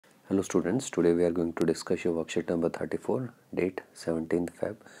Hello students, today we are going to discuss your worksheet number 34, date 17th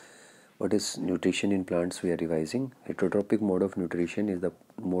Feb. What is nutrition in plants we are revising? Heterotrophic mode of nutrition is the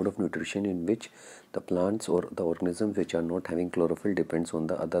mode of nutrition in which the plants or the organisms which are not having chlorophyll depends on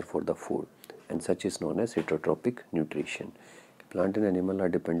the other for the food, and such is known as heterotrophic nutrition. Plant and animal are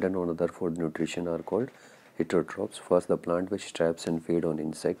dependent on other for nutrition are called heterotrophs. First, the plant which traps and feed on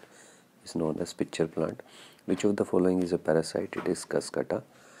insect is known as pitcher plant. Which of the following is a parasite? It is Cuscuta.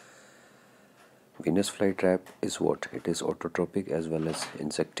 Venus flytrap is what? It is autotrophic as well as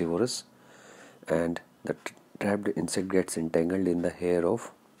insectivorous, and the trapped insect gets entangled in the hair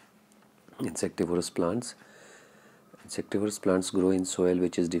of insectivorous plants. Insectivorous plants grow in soil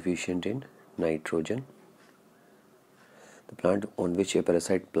which is deficient in nitrogen. The plant on which a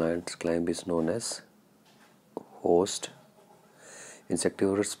parasite plants climb is known as host.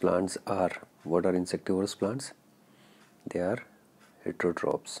 Insectivorous plants are, what are insectivorous plants? They are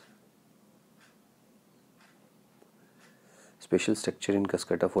heterotrophs. Special structure in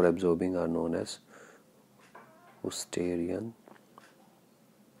Cuscuta for absorbing are known as Oosterian.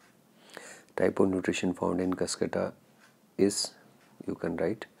 Type of nutrition found in Cuscuta is, you can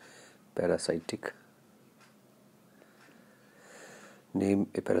write, parasitic. Name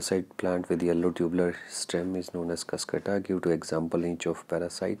a parasite plant with yellow tubular stem is known as Cuscuta. Give two example each of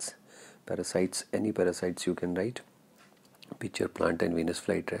parasites. Parasites, any parasites you can write, pitcher plant and Venus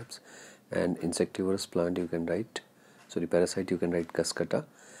flytraps, and insectivorous plant you can write, parasite you can write Cuscuta,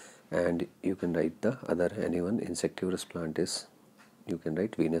 and you can write the other anyone. Insectivorous plant is, you can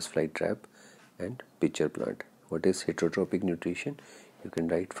write Venus flytrap and pitcher plant. What is heterotrophic nutrition? You can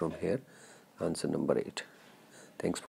write from here answer number 8. Thanks.